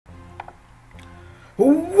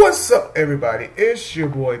What's up, everybody? It's your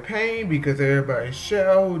boy Pain, because everybody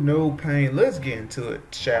shall know pain. Let's get into it,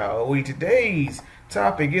 shall we? Today's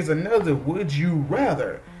topic is another Would You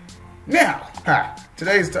Rather. Now,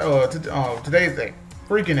 today's thing,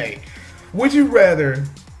 freaking A. Would you rather,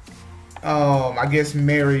 I guess,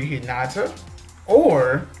 marry Hinata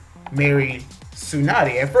or marry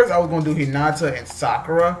Tsunade? At first, I was gonna do Hinata and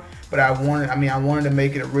Sakura, but I wanted to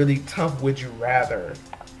make it a really tough Would You Rather.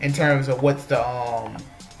 In terms of what's the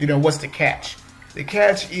what's the catch? The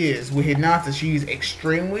catch is with Hinata, she's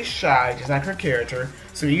extremely shy, just like her character.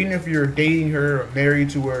 So even if you're dating her or married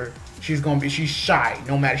to her, she's shy.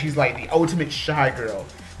 No matter, she's like the ultimate shy girl.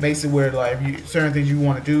 Makes it where like certain things you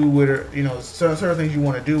want to do with her, certain things you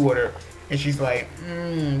want to do with her, and she's like,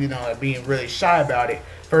 being really shy about it.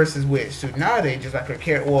 Versus with Tsunade, just like her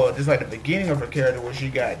character, well, just like the beginning of her character, where she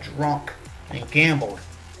got drunk and gambled.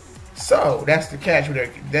 So that's the catch with her.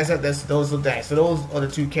 Those are the things. So those are the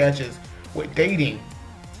two catches with dating.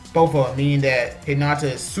 Both of them, meaning that Hinata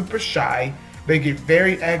is super shy, they get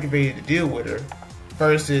very aggravated to deal with her,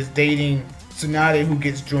 versus dating Tsunade, who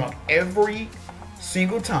gets drunk every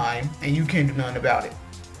single time and you can't do nothing about it.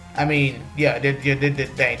 I mean, yeah,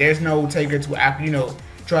 there's no take her to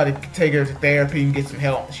try to take her to therapy and get some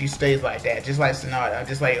help. She stays like that, just like Tsunade,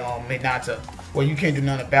 just like Hinata, where you can't do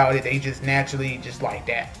nothing about it. They just naturally just like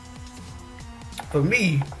that. For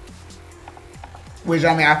me, which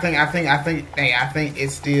I think it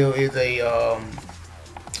still is a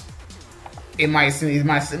it might seem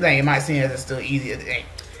as it's still easier.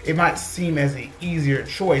 It might seem as an easier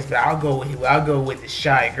choice, but I'll go with the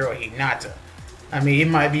shy girl Hinata. I mean, it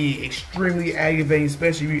might be extremely aggravating,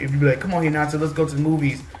 especially if you be like, "Come on, Hinata, let's go to the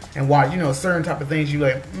movies and watch." Certain type of things. You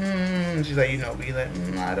like, she's like, be like,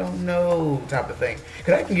 I don't know, type of thing.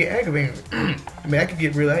 Cause I can get aggravating. I mean, I can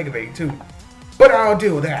get real aggravating too. But I'll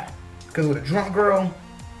deal with that. Because with a drunk girl,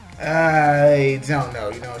 I don't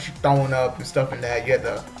know. She's throwing up and stuff and that. You have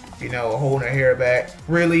to, holding her hair back.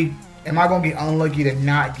 Really? Am I going to get unlucky to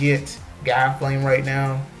not get Guy Flame right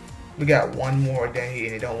now? We got one more day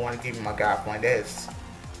and they don't want to give me my Guy Flame. That's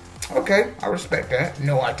okay. I respect that.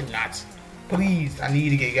 No, I do not. Please, I need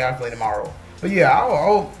to get Guy Flame tomorrow. But yeah,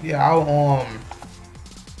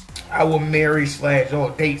 I will marry / date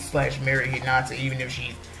 / marry Hinata, even if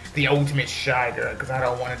she's the ultimate shy girl, because I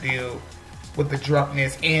don't want to deal with the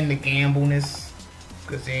drunkenness and the gambleness,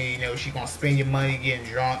 because then she's gonna spend your money getting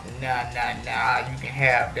drunk. Nah, you can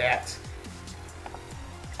have that.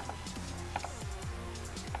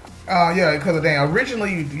 Because of that,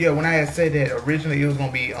 originally, when I had said that originally it was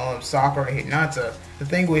gonna be Sakura and Hinata. The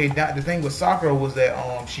thing with Sakura was that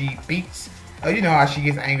she beats, how she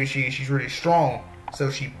gets angry, she's really strong,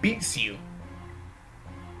 so she beats you.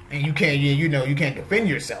 And you can't, you can't defend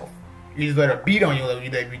yourself. You just let her beat on you.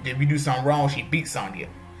 If you do something wrong, she beats on you.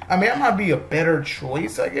 I mean, that might be a better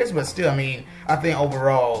choice, I guess, but still, I mean, I think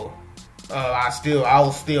overall, I'll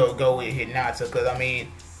still go with Hinata, because I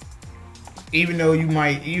mean, even though you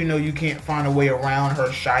can't find a way around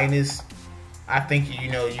her shyness, I think you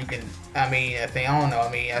can. I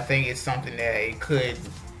think it's something that it could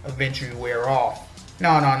eventually wear off.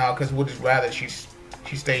 No, because we'll just rather she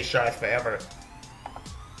stays shy forever.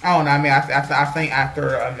 I don't know. I mean, I think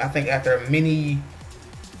after many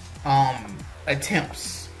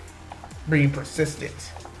attempts, being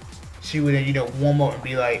persistent, she would warm up and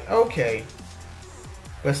be like, okay,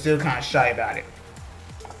 but still kind of shy about it.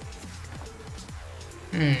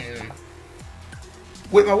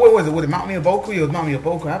 What was it? Was it Mount Miyaboku? It was Mount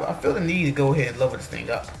Miyaboku. I feel the need to go ahead and level this thing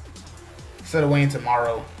up instead of waiting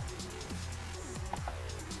tomorrow.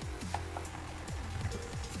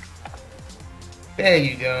 There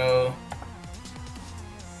you go.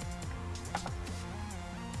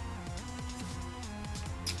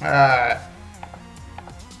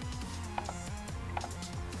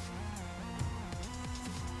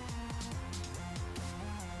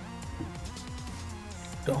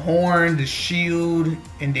 The horn, the shield,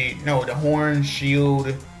 and the horn,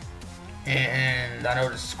 shield, and I know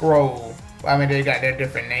the scroll. I mean, they got their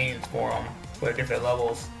different names for them, for different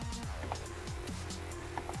levels.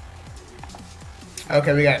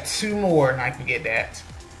 Okay, we got 2 more, and I can get that.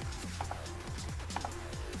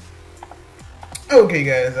 Okay,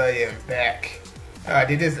 guys, I am back. I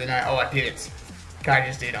did this, and I did it. I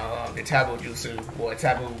just did the Taboo Jutsu, or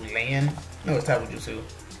Taboo Land. No, it's Taboo Jutsu.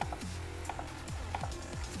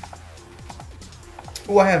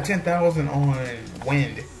 Oh, I have 10,000 on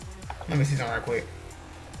wind. Let me see something right quick.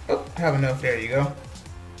 Oh, I have enough. There you go.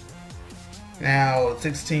 Now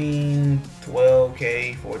 16,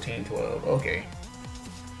 12k, 14, 12. Okay.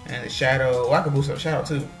 And the shadow, I could boost up shadow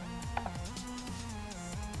too.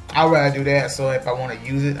 I'd rather do that, so if I want to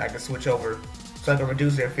use it, I can switch over. So I can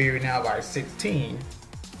reduce their fury now by 16.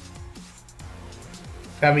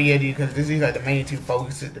 I mean, yeah, because this is like the main two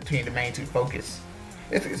focuses, the main two focus.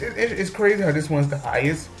 It's crazy how this one's the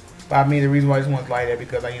highest. But I mean, the reason why this one's like that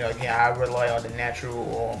because, like, you know, again, I rely on the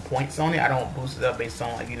natural points on it. I don't boost it up based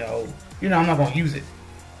on, like, you know, I'm not gonna use it.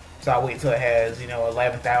 So I wait till it has, you know,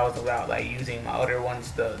 11,000 without like using my other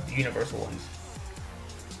ones, the universal ones.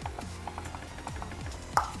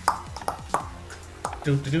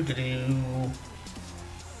 Do do do do do.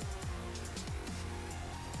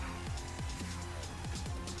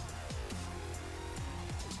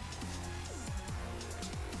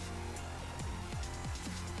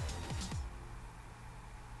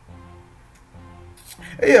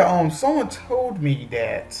 Yeah, someone told me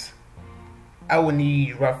that I would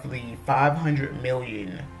need roughly 500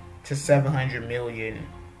 million to 700 million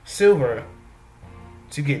silver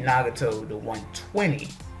to get Nagato to 120.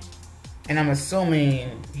 And I'm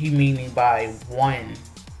assuming he meaning by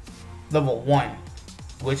level 1,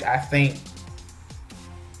 which I think,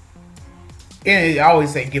 and I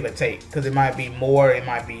always say give or take, because it might be more, it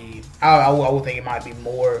might be, I would think it might be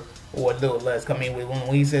more or a little less. I mean,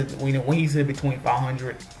 when he said between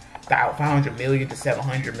 500 million to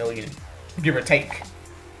 700 million, give or take.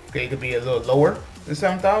 Okay, it could be a little lower than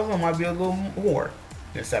 7,000, it might be a little more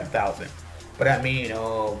than 7,000. But I mean,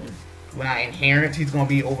 when I inherit, he's gonna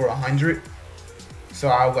be over 100. So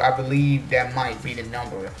I believe that might be the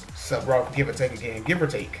number. So, bro, give or take again, give or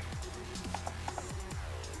take.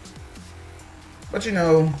 But you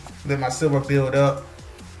know, let my silver build up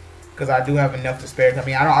because I do have enough to spare. I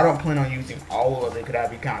mean, I don't plan on using all of it because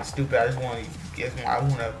that'd be kind of stupid. I just want to get,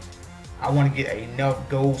 I want to get enough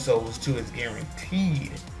gold souls to it's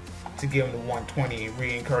guaranteed to give him the 120 and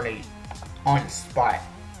reincarnate on the spot.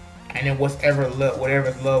 And then whatever's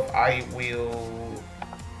left, I will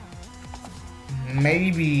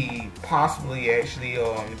maybe, possibly, actually,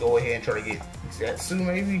 go ahead and try to get Zetsu,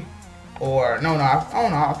 maybe, or no, I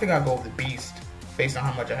don't know. I think I'll go with the Beast based on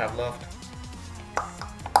how much I have left.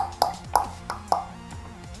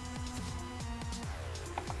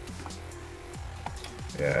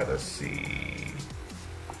 Yeah, let's see.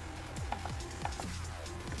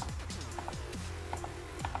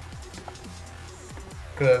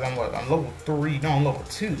 Cause I'm level 3, no, I'm level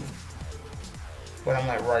 2. But I'm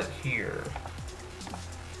like right here.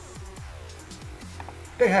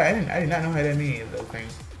 I did not know how that many of those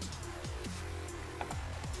things.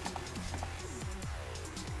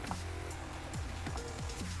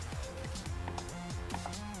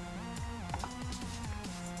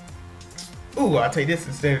 Ooh, I'll take this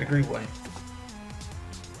instead of the green one.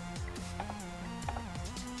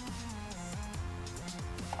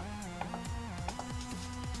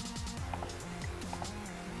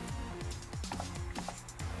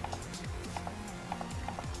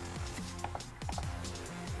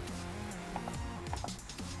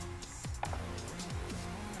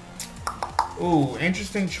 Ooh,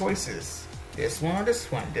 interesting choices. This one or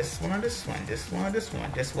this one, this one or this one, this one or this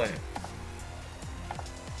one, this one.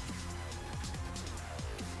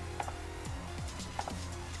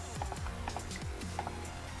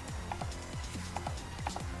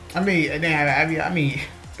 I mean,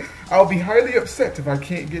 I'll be highly upset if I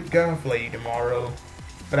can't get Godflay tomorrow.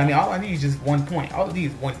 But I mean, all I need is just 1 point. All I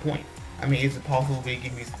need is 1 point. I mean, is it possible they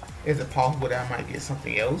give me? Is it possible that I might get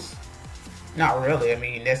something else? Not really. I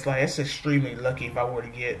mean, that's extremely lucky if I were to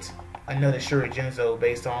get another Shurigenzo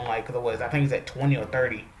based on like, I think it's at 20 or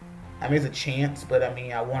 30. I mean, it's a chance, but I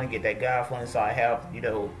mean, I want to get that Godflay, so I have, you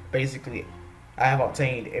know, basically, I have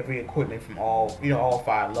obtained every equipment from all, you know, all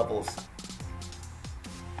 5 levels.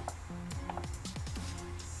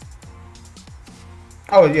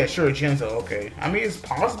 Oh yeah, Shurigenzo. Okay. I mean, it's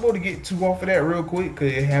possible to get 2 off of that real quick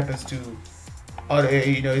because it happens to other.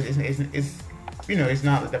 You know, it's you know, it's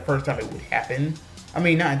not the first time it would happen. I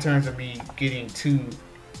mean, not in terms of me getting 2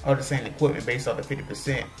 of the same equipment based off the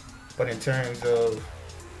 50%, but in terms of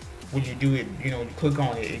when you do it, you know, you click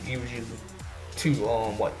on it, it gives you 2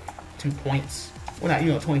 2 points. Well, not,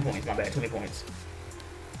 you know, 20 points. My bad, 20 points.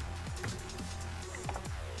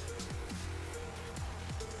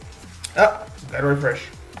 Oh, gotta refresh.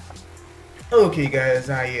 Okay, guys,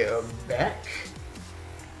 I am back.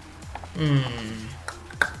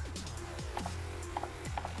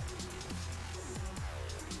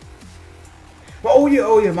 Well,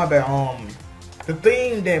 oh yeah, my bad. The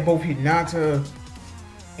thing that both Hinata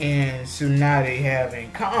and Tsunade have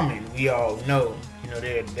in common, we all know, you know,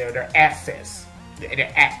 they're assets.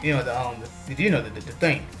 You know, the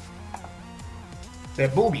thing. They're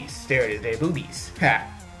boobies. There it is. They're boobies. Ha.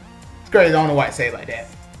 It's crazy. I don't know why I say it like that.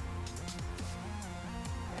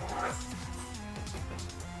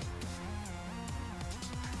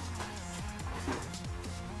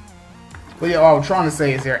 But yeah, all I'm trying to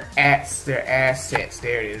say is their assets.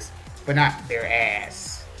 There it is, but not their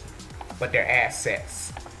ass, but their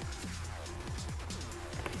assets.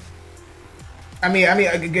 I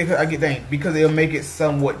get things because it'll make it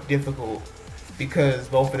somewhat difficult because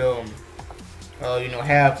both of them,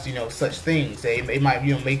 have such things. They might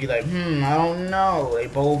make it like I don't know. They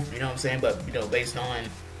both what I'm saying, but based on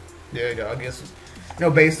I guess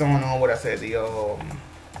based on what I said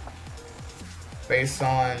based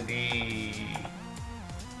on the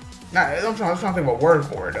I'm trying to think of a word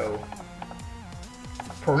for it though.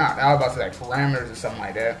 I was about to say like parameters or something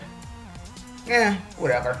like that. Yeah,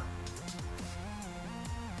 whatever.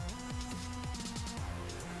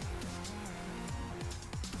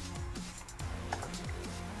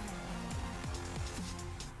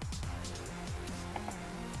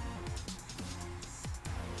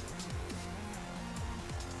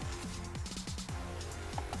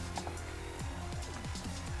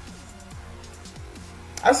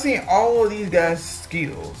 I've seen all of these guys'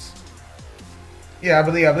 skills. Yeah, I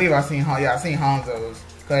believe I've seen Hanzo's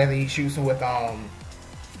because he shoots with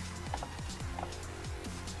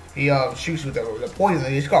he shoots with the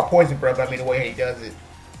poison. It's called poison breath. I mean the way he does it.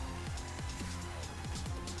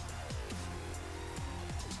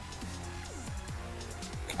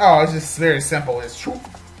 Oh, it's just very simple. It's true.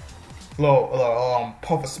 Little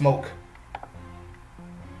puff of smoke.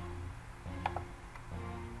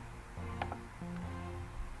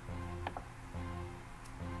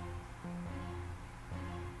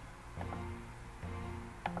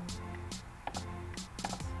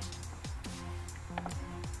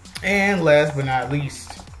 And last but not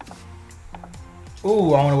least,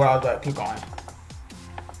 ooh, I wonder what I was about to click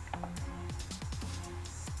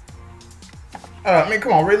on.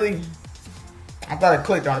 Come on, really? I thought I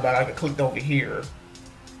clicked on it, but I clicked over here.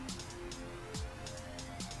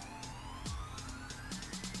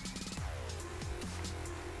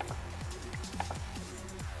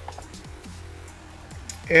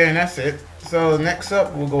 And that's it. So next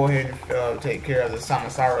up, we'll go ahead and take care of the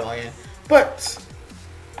Samasara land. But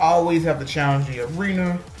I always have to challenge the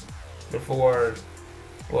arena before,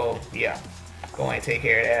 well, yeah, go ahead and take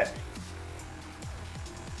care of that.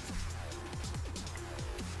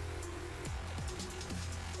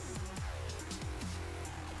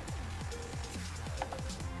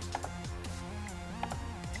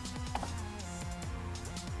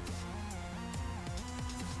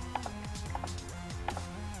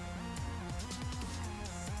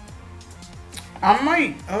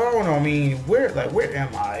 I don't know, where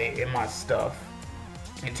am I in my stuff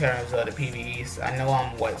in terms of the PvEs? I know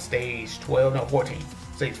I'm, stage 12, no, 14,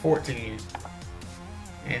 stage 14,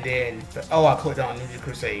 and then, I clicked on Ninja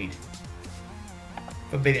Crusade.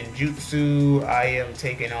 Forbidden Jutsu, I am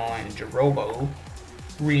taking on Jirobo,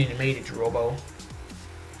 reanimated Jirobo.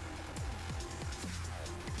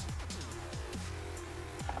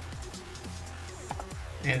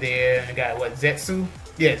 And then I got, Zetsu?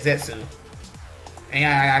 Yeah, Zetsu. And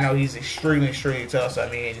I know he's extremely tough. So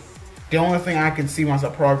the only thing I can see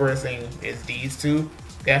myself progressing is these two.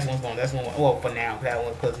 Well, for now, that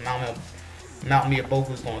one, because Mount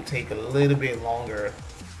Miyaboku is going to take a little bit longer.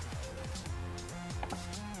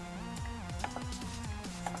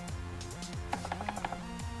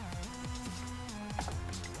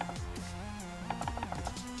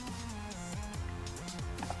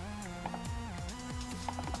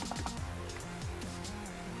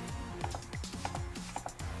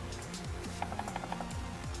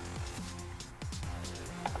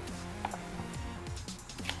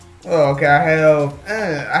 Oh, okay, I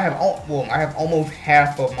have almost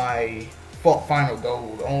half of my final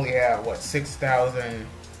gold. I only have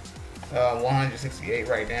 6,168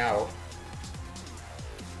 right now.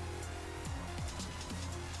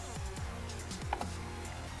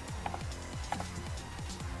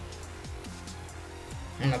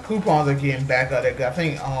 And the coupons are getting back up there. I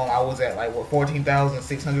think I was at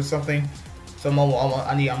 14,600 something. So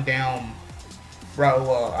I'm down.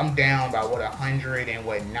 Bro, I'm down by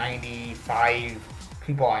 195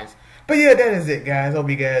 coupons. But yeah, that is it, guys. Hope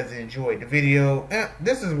you guys enjoyed the video.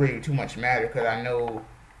 This is really too much matter because I know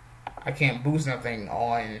I can't boost nothing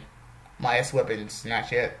on my S weapons,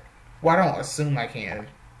 not yet. Well, I don't assume I can,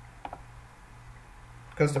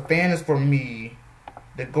 because the fan is for me,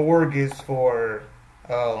 the Gorg is for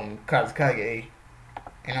Kazekage,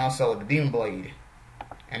 and also the Demon Blade,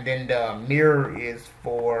 and then the mirror is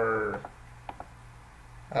for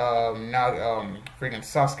freaking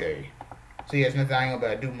Sasuke. So yeah, it's nothing I ain't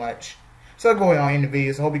gonna do much. So I'll go ahead and end the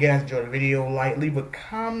video. So I hope you guys enjoyed the video. Leave a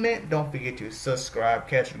comment. Don't forget to subscribe.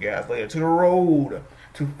 Catch you guys later. To the road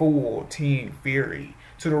to full Team Fury.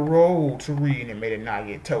 To the road to reanimated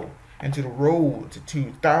Nagato. into the road to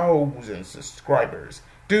 2,000 subscribers.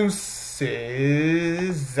 Deuces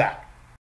out.